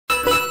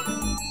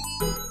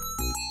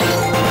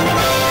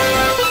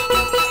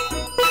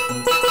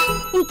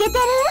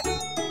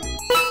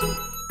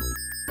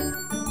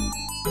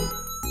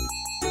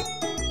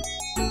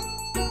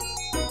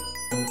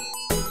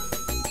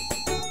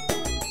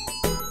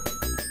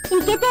い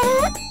けてる。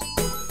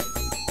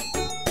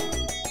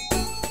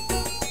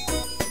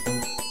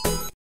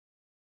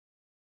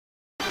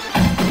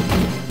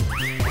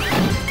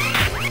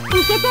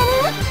いけてる。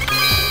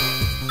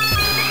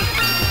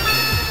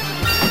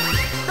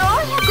どう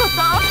いうこと？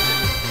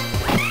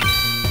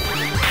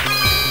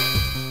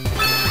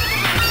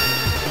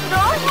ど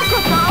ういうこ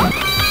と？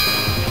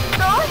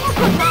どういう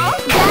こと？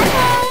じゃあね。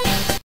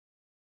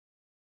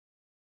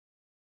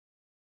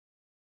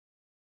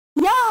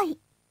よーい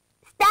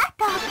スター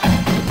ト。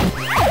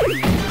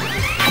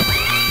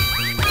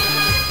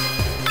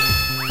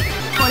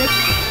これ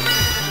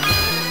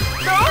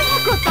どうい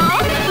うこと？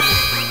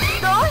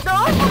どう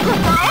いうこ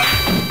と？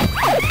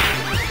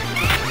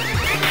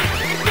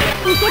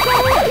いけてる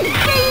って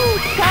い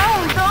うか、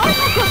どうい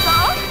うこと？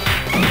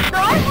ど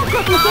ういうこ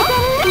と？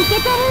いけ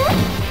てる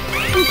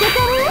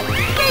っ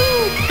てい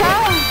うか、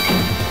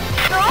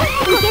どうい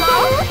うこと？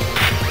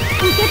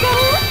いけてる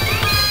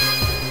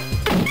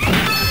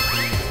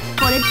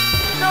これど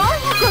う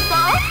いうこと？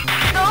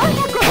どういう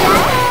こと？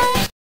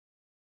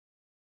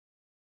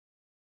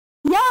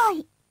よー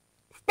い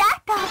スター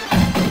ト。っ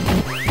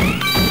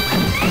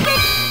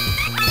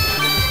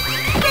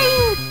てい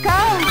うか、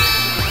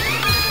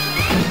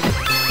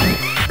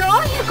ど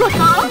ういうこと？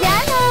じゃあ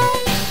ね。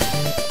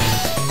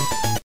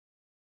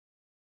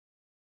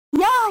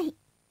よーい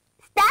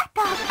スタート。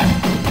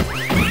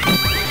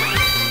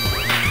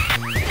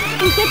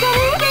いけてる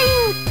ってい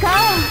うか、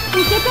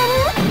いけてる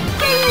っ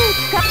てい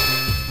うか、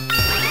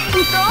ど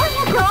うい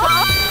うこと？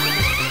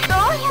ど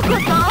ういうこと？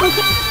どう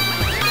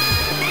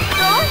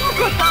いう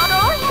こと？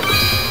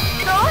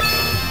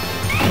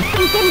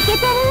いけ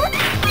てる？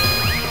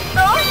ど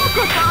ういうこ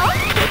と？っ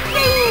て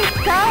いう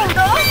か、ど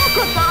ういうこ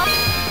と？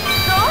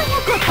どうい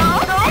うこと？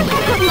ど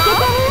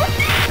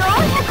う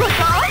いうこ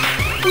と？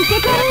いけ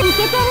てる？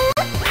ど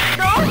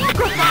ういうこ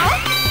と？いけてる？どういうこと？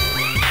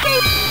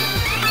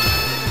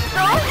ど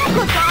ういう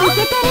こと？いけ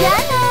てる？じゃあ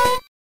ね。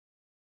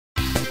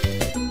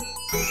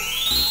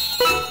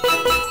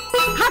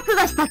白が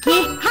したき、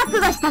白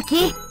がしたき。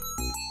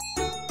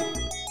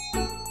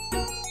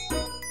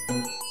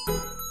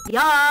よ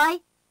ーい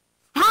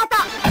スタート。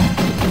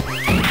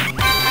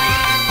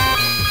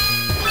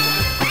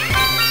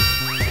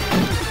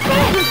セ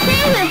ーフセ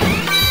ーフ。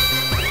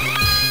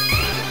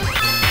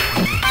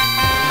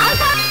アウ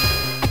ト。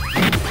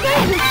セ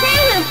ーフセ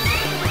ーフ。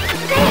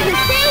セーフ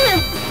セー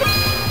フ。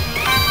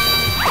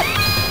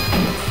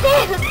セ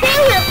ーフセー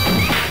フ。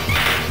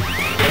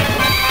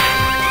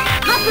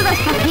白がし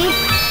たき。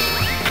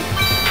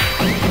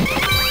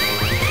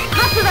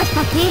白がした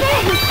き。セー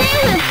フセー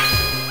フ。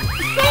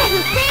セーフ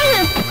セ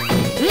ーフ。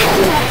うちの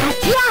勝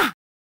ちや。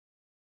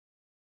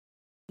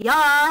よ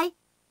ーい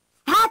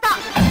スタート。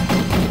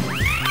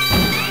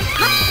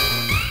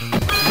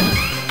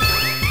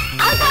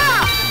アウト。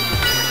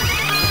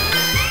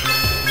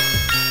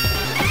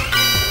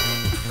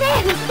セー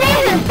フセー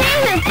フセー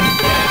フ。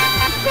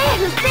セー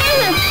フセー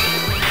フ。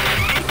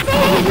セ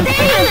ーフセ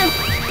ーフ。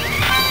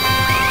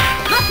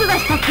白が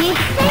したき。セ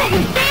ーフ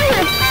セー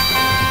フ。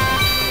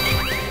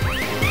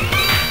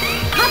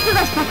白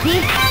がしたき。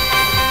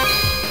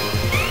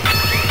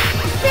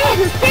セー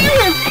フセー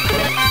フ。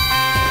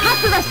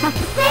白がしたき。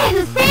セーフ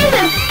セー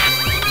フ。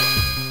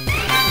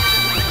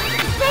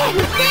セーフ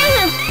セー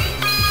フ。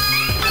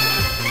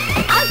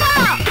アウト。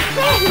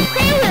セーフセ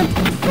ーフ。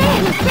セー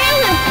フセー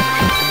フ。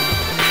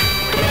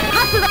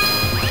白が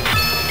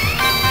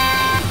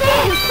セ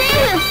ーフセー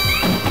フ。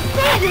セ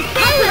ーフセーフ。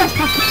白がし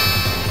たき。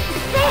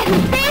セーフ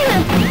セー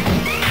フ。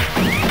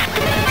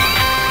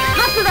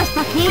白がし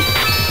たき。セ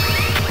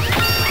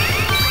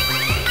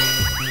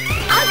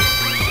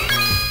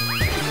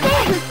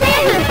ーフセー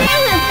フセー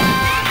フ。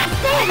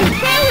セーフ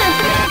セーフ。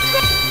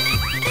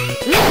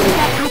うち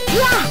が勝ち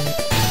や。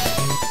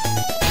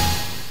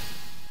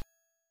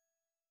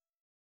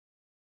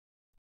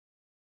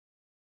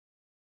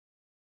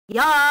よ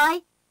ーい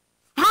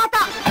スタート。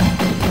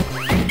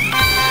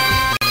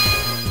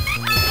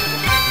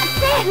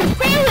セーフ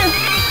セーフ。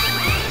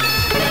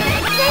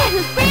セーフ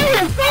セー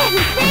フ。セーフ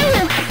セー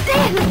フ。セ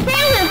ーフセ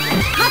ーフ。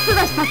白が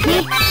したき。セ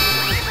ー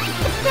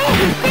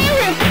フセー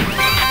フ。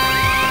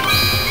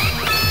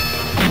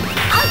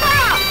アウト。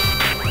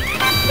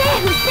セー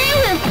フセー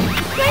フ。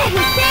セーフ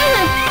セー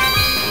フ。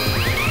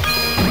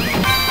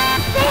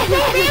セー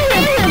フセー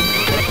フ。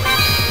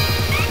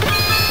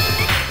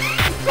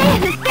セー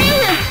フセー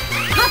フ。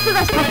白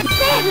がしたき。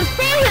セーフ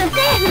セーフ。セ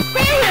ーフセ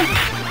ーフ。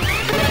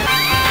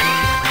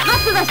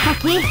白がした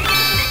き。セ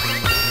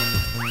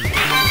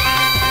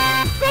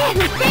ー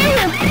フセー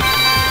フ。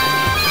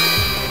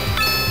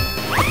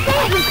セ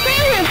ーフセ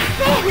ーフ。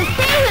セーフセー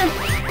フ。セー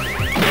フ。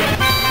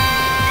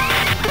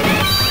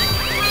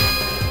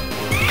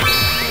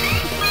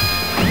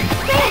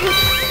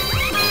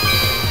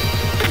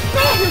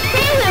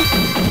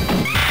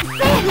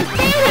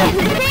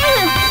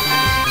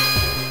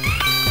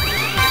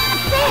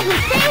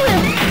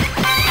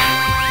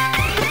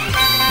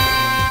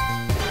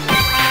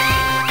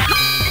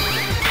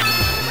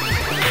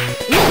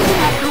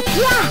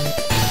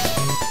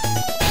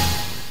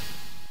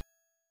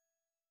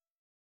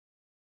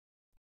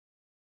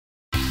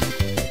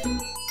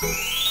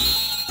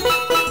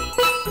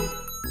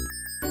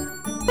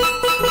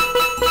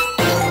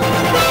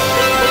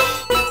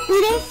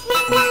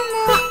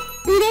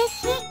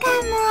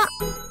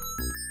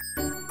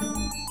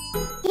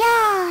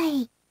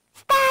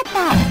スタート。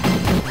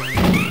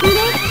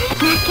嬉しい。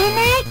負けな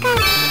いかも。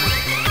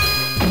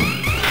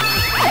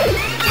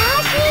調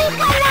子いい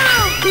かな。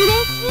嬉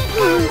しいか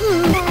も。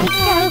泣いち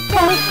ゃ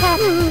うか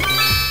も。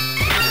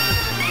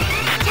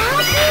調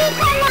子いい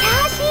かも。調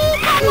子いい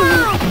かも。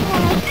泣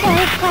いちゃ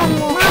うかも。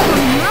まだ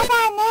まだ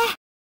ね。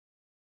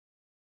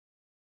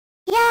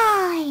よ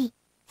ーい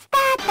スタ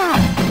ート。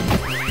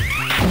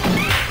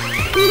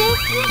嬉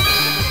しい。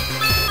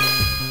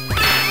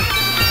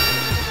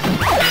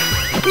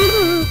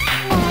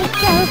泣い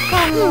ちゃうか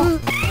も。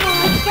泣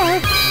いちゃう。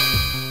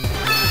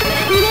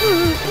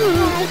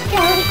泣いちゃ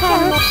うか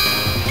も。泣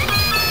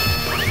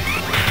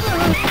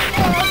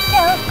いち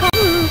ゃうかも。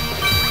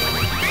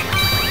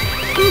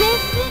嬉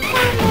しいか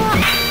も。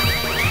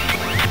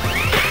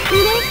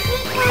嬉し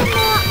いかも。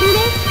嬉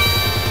しい。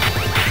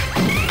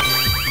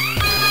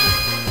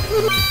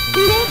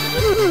嬉し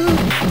い。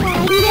泣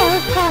いちゃう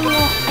かも。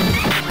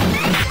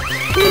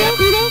嬉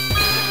しい。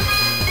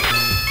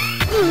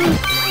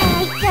泣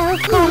いちゃう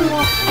かも。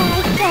泣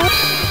いちゃう。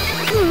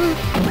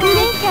泣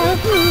いちゃう。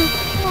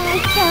泣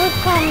いちゃう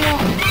かも。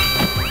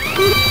泣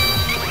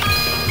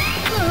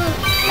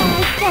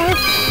いちゃう。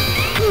泣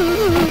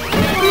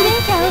いち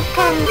ゃうか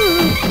も。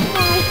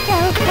泣いちゃ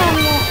うかも。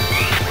泣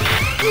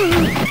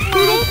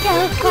いちゃ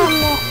うか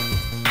も。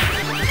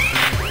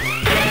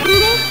嬉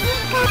し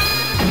いか。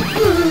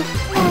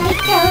泣い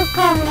ちゃうか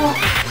も。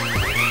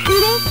嬉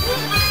し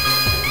い。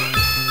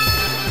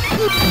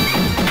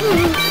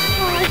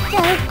泣いちゃ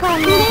うか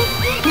も。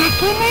負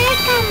けない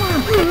かも。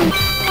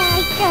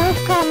泣いちゃう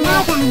かも。ま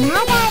だ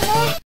まだね。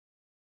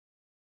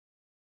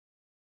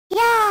よ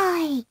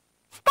ーい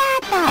スタ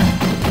ート。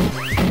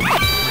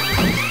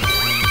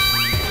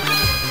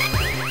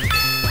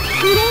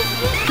嬉し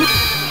い。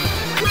泣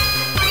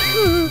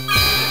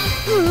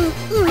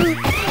い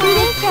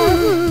ちゃう。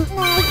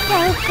泣いち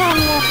ゃうか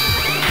も。泣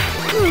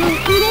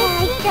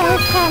いちゃう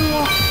かも。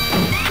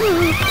泣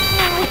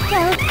いちゃ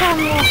うか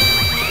も。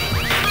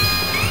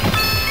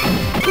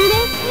嬉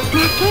しい。負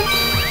け。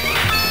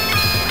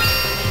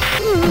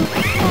泣い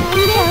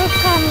ちゃう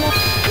かも。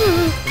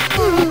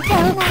泣いち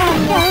ゃう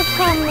か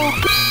も。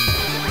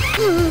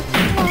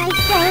泣い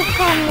ちゃうか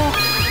も。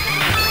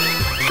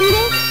嬉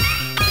しい。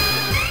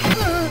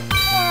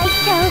泣い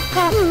ちゃうか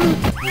も。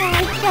泣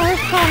いちゃう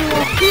かも。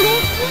嬉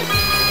しい。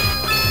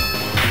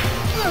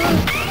泣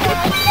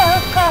いちゃ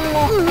うかも。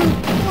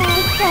泣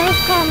いちゃう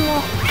かも。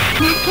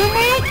負けな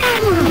いか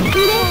も。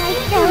泣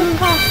いちゃう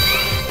かも。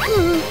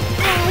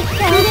泣い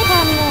ちゃうか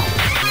も。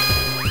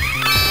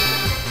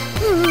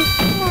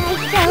泣い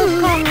ちゃう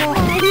かも。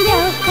泣いちゃ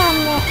うか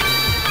も。泣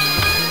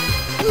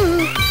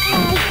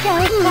いちゃ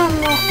うか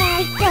も。泣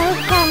いちゃう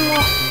かも。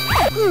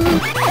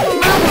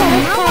まだ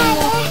まだ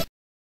ね。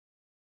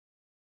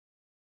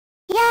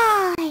よ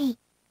ーい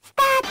ス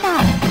タート。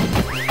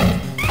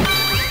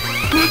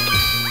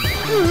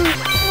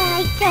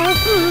泣いちゃう。泣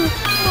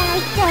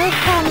いちゃう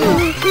かも。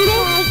泣い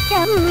ち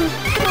ゃう。泣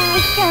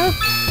いちゃう。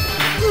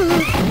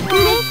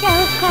泣いちゃ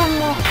うか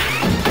も。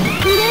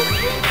嬉し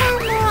いか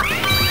も。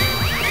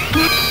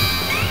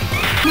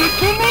負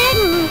けない。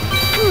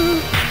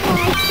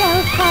泣いちゃ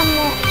うかも。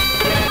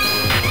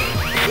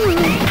泣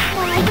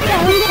いちゃう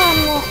か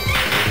も。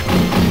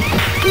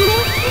嬉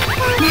しいか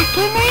も。負け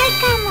ない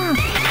かも。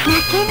負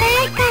けな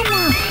いかも。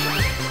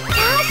調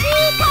子い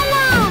いかも。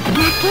負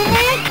けな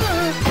い。泣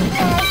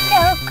いち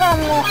ゃうか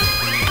も。負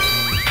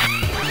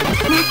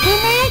け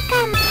ないか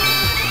も。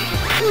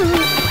泣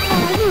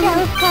いちゃ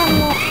うか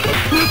も。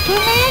負け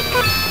ないか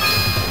も。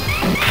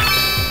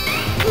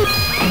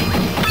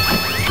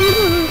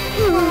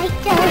泣い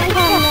ちゃう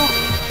か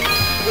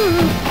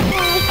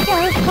も。泣いちゃ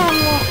うか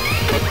も。泣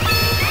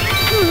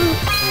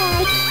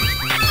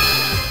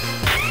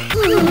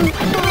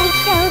い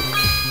ちゃう。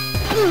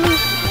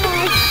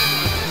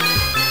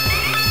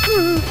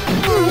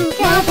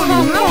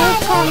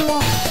かも。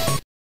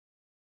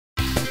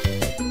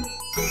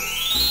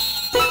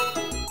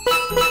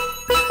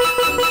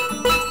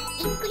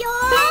いくよ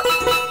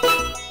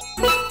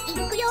ー。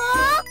いくよ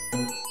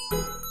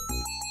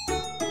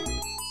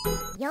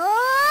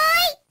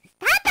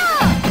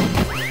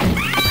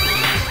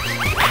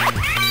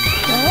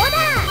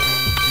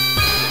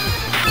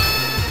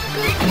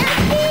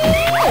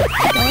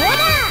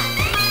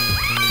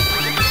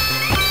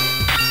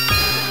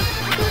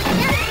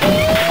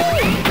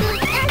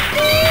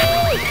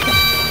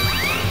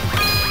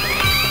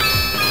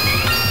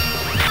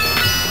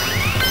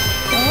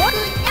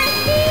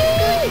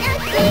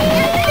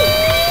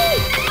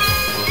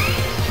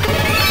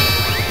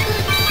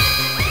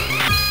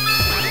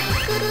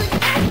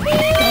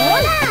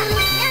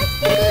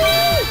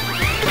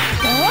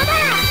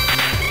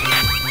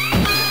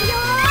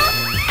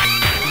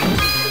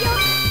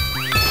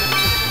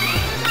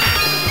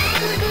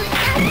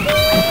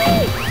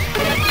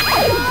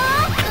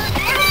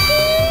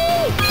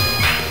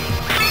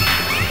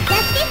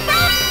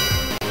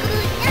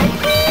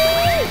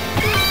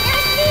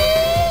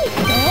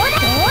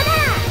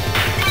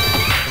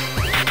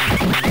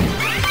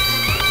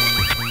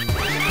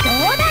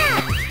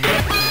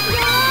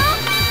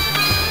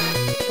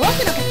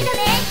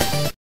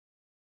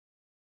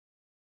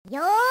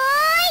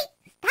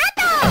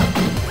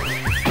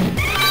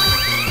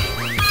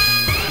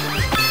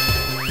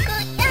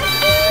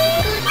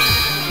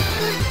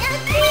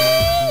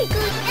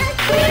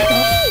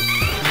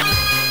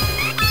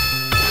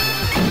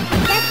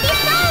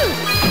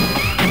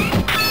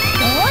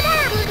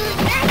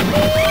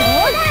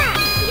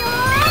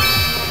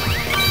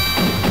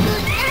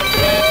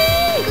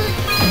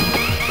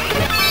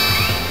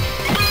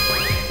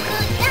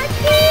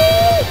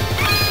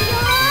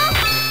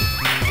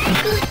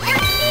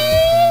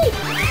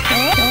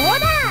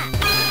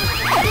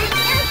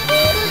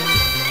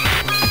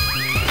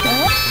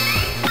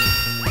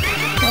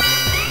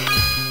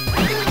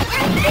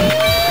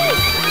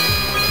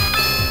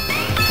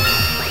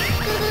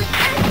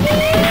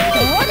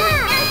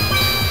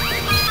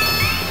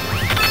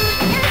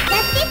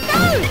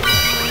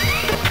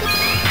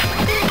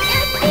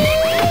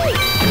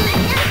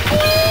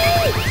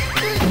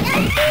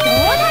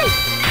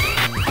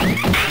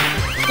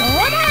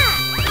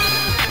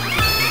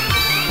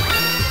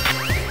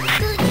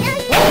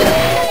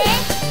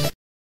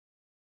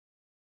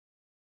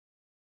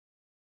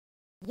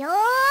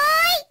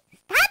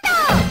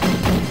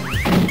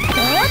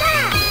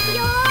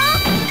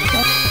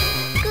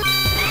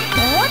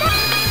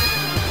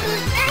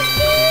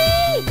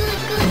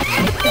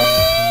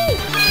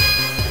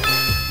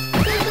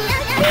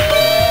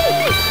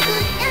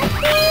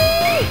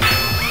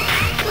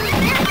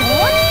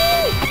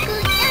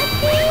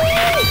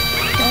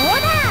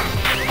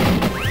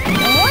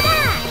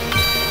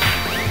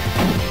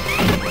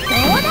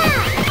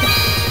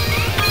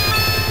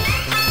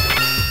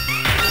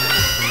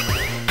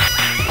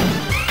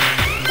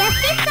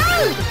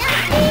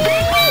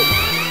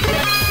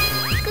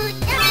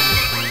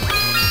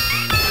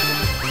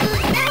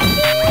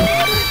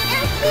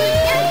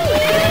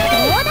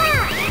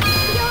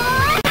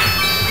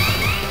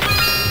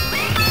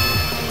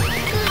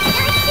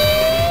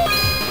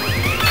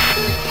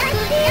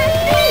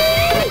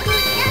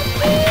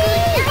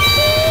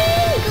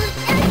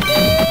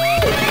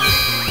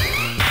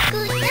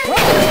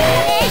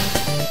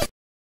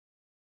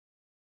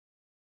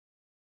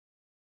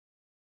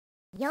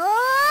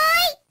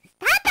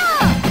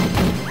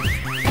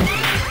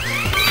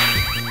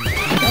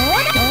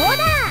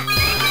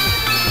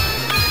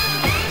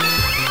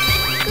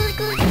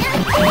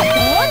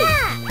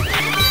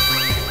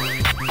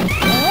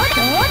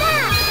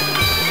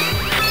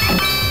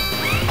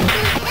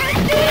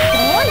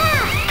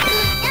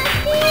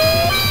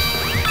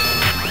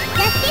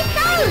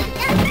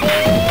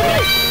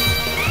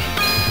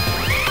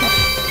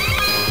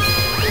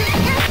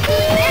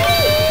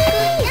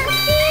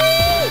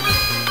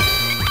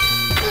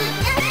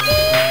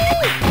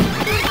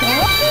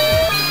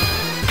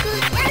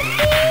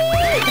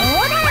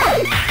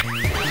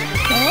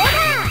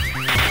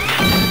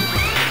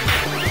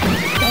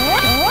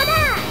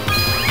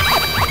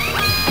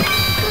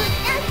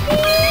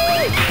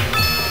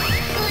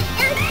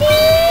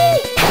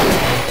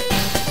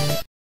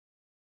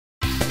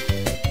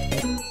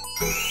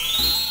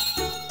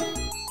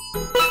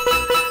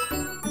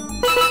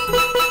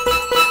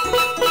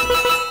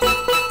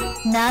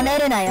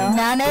るなよ。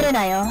なめる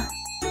なよ。よ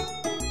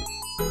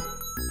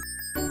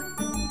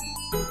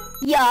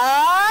ーい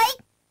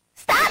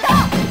スタート。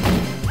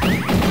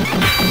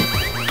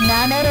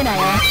なめるな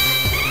よ。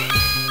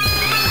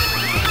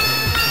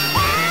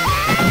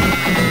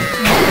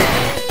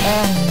エ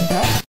ンド。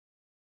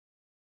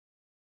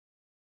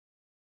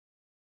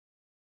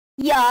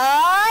よー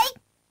い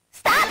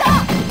スタート。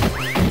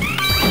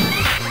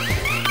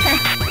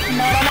乗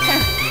らな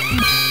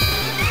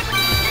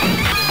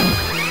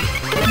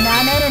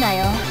なめるな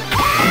よ。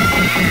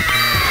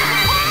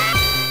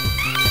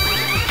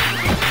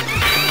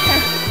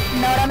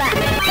ノロマク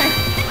リ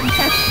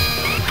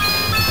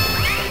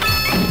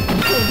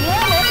ア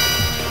ム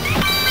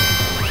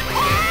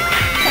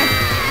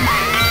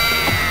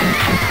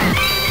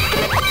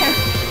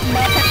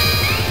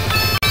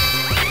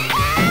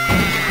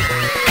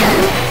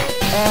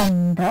エン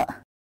ド。よ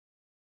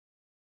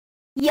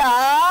ー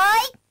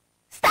い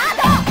スター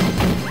ト。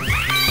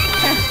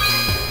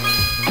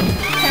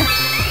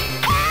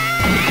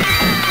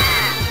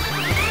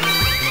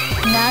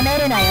なめ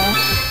るなよ。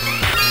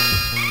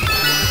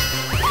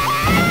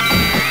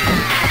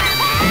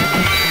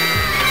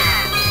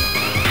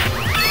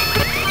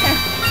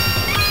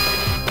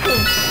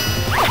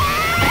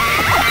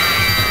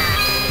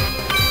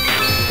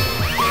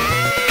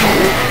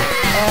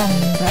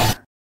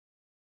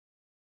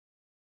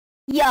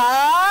よーい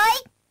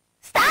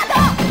スタート。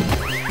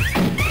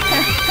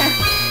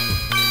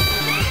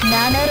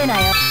なめるな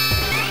よ。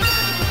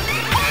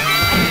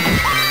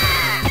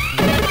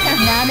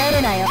なめ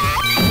るなよ。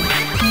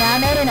な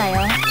めるな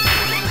よ。